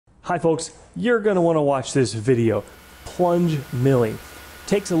Hi folks, you're going to want to watch this video. Plunge milling.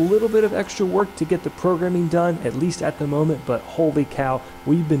 Takes a little bit of extra work to get the programming done, at least at the moment, but holy cow,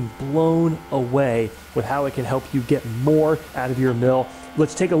 we've been blown away with how it can help you get more out of your mill.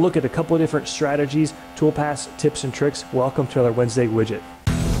 Let's take a look at a couple of different strategies, toolpaths, tips, and tricks. Welcome to another Wednesday widget.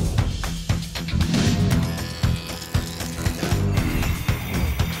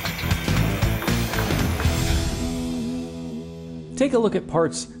 Take a look at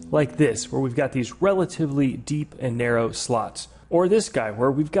parts like this, where we've got these relatively deep and narrow slots. Or this guy, where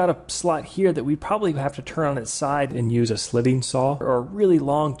we've got a slot here that we probably have to turn on its side and use a slitting saw, or a really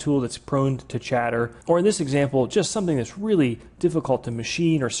long tool that's prone to chatter. Or in this example, just something that's really difficult to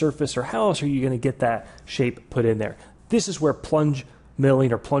machine or surface, or how else are you going to get that shape put in there? This is where plunge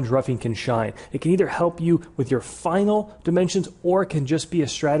milling or plunge roughing can shine. It can either help you with your final dimensions, or it can just be a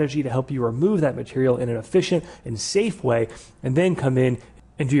strategy to help you remove that material in an efficient and safe way, and then come in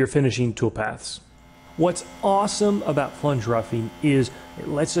and do your finishing toolpaths. What's awesome about plunge roughing is it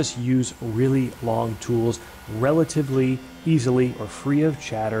lets us use really long tools relatively easily or free of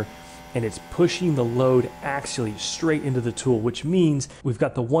chatter, and it's pushing the load axially straight into the tool, which means we've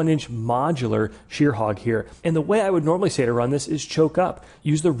got the 1-inch modular Shearhog here. And the way I would normally say to run this is choke up.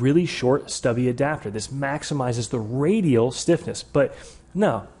 Use the really short stubby adapter. This maximizes the radial stiffness, but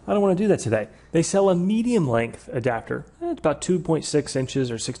no, I don't want to do that today. They sell a medium length adapter. It's about 2.6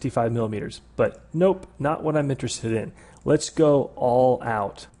 inches or 65 millimeters, but nope, not what I'm interested in. Let's go all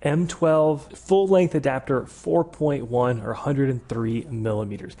out. M12 full length adapter, 4.1 or 103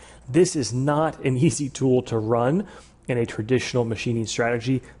 millimeters. This is not an easy tool to run in a traditional machining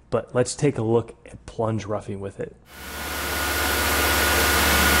strategy, but let's take a look at plunge roughing with it.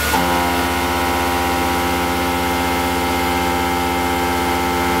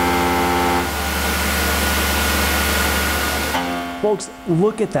 Folks,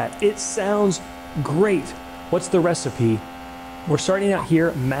 look at that. It sounds great. What's the recipe? We're starting out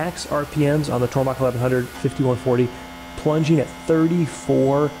here, max RPMs on the Tormach 1100, 5140, plunging at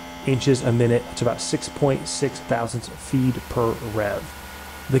 34 inches a minute. It's about 6.6 thousandths feet per rev.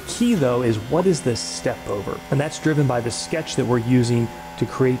 The key though is, what is this step over? And that's driven by the sketch that we're using to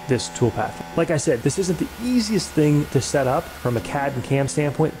create this toolpath. Like I said, this isn't the easiest thing to set up from a CAD and CAM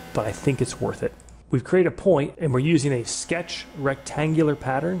standpoint, but I think it's worth it. We've created a point, and we're using a sketch rectangular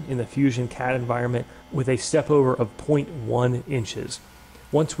pattern in the Fusion CAD environment with a step over of 0.1 inches.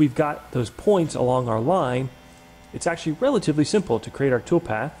 Once we've got those points along our line, it's actually relatively simple to create our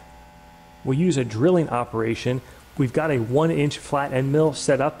toolpath. We use a drilling operation. We've got a 1-inch flat end mill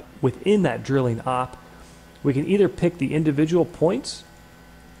set up within that drilling op. We can either pick the individual points,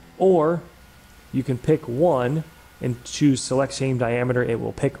 or you can pick one and choose select same diameter. It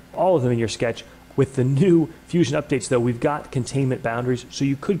will pick all of them in your sketch. With the new Fusion updates though, we've got containment boundaries, so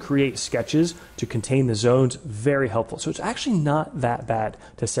you could create sketches to contain the zones. Very helpful. So it's actually not that bad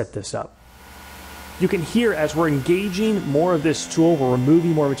to set this up. You can hear as we're engaging more of this tool, we're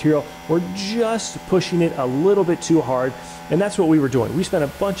removing more material, we're just pushing it a little bit too hard, and that's what we were doing. We spent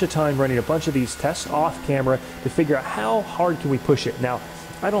a bunch of time running a bunch of these tests off camera to figure out how hard can we push it. Now,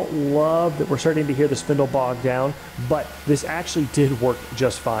 I don't love that we're starting to hear the spindle bog down, but this actually did work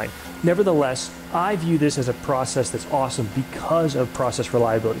just fine. Nevertheless, I view this as a process that's awesome because of process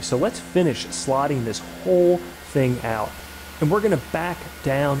reliability. So let's finish slotting this whole thing out. And we're going to back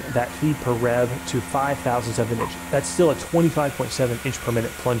down that feed per rev to 5 thousandths of an inch. That's still a 25.7 inch per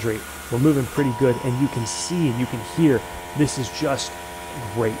minute plunge rate. We're moving pretty good, and you can see and you can hear this is just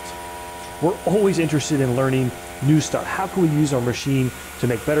great. We're always interested in learning new stuff. How can we use our machine to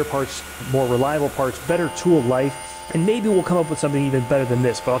make better parts, more reliable parts, better tool life, and maybe we'll come up with something even better than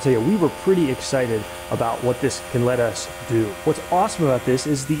this. But I'll tell you, we were pretty excited about what this can let us do. What's awesome about this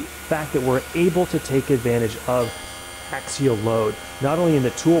is the fact that we're able to take advantage of axial load, not only in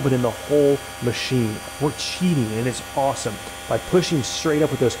the tool, but in the whole machine. We're cheating, and it's awesome. By pushing straight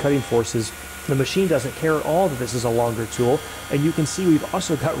up with those cutting forces, the machine doesn't care at all that this is a longer tool, and you can see we've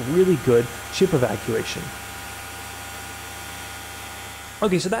also got really good chip evacuation.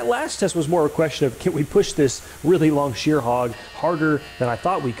 Okay, so that last test was more a question of, can we push this really long Shearhog harder than I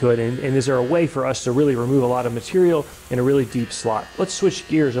thought we could, and is there a way for us to really remove a lot of material in a really deep slot? Let's switch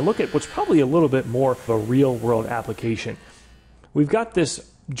gears and look at what's probably a little bit more of a real-world application. We've got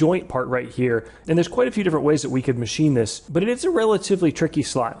this joint part right here, and there's quite a few different ways that we could machine this, but it's a relatively tricky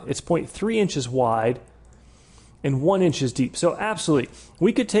slot. It's 0.3 inches wide and 1 inch deep. So absolutely,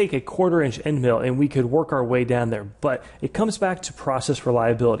 we could take a 1/4 inch end mill and we could work our way down there, but it comes back to process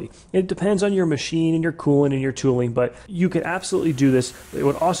reliability. It depends on your machine and your coolant and your tooling, but you could absolutely do this. It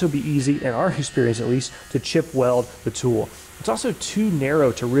would also be easy, in our experience at least, to chip weld the tool. It's also too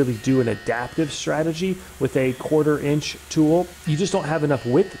narrow to really do an adaptive strategy with a 1/4" tool. You just don't have enough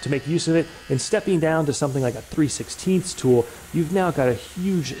width to make use of it. And stepping down to something like a 3/16 tool, you've now got a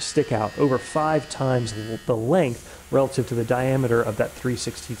huge stick out, over 5 times the length relative to the diameter of that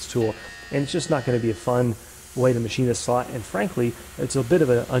 3/16 tool. And it's just not going to be a fun way to machine this slot. And frankly, it's a bit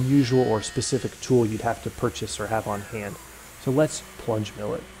of an unusual or specific tool you'd have to purchase or have on hand. So let's plunge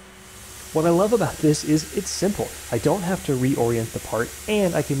mill it. What I love about this is it's simple. I don't have to reorient the part,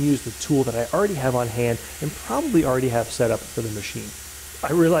 and I can use the tool that I already have on hand and probably already have set up for the machine.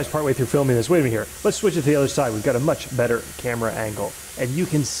 I realized partway through filming this, wait a minute here, let's switch it to the other side. We've got a much better camera angle, and you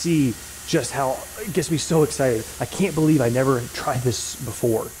can see just how it gets me so excited. I can't believe I never tried this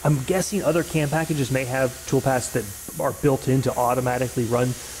before. I'm guessing other cam packages may have toolpaths that are built in to automatically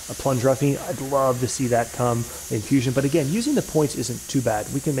run a plunge roughing. I'd love to see that come in Fusion, but again, using the points isn't too bad.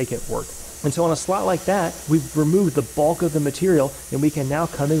 We can make it work. And so on a slot like that, we've removed the bulk of the material, and we can now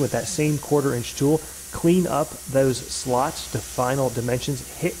come in with that same 1/4" tool, clean up those slots to final dimensions,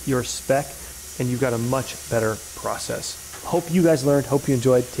 hit your spec, and you've got a much better process. Hope you guys learned, hope you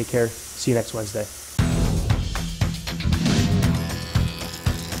enjoyed. Take care. See you next Wednesday.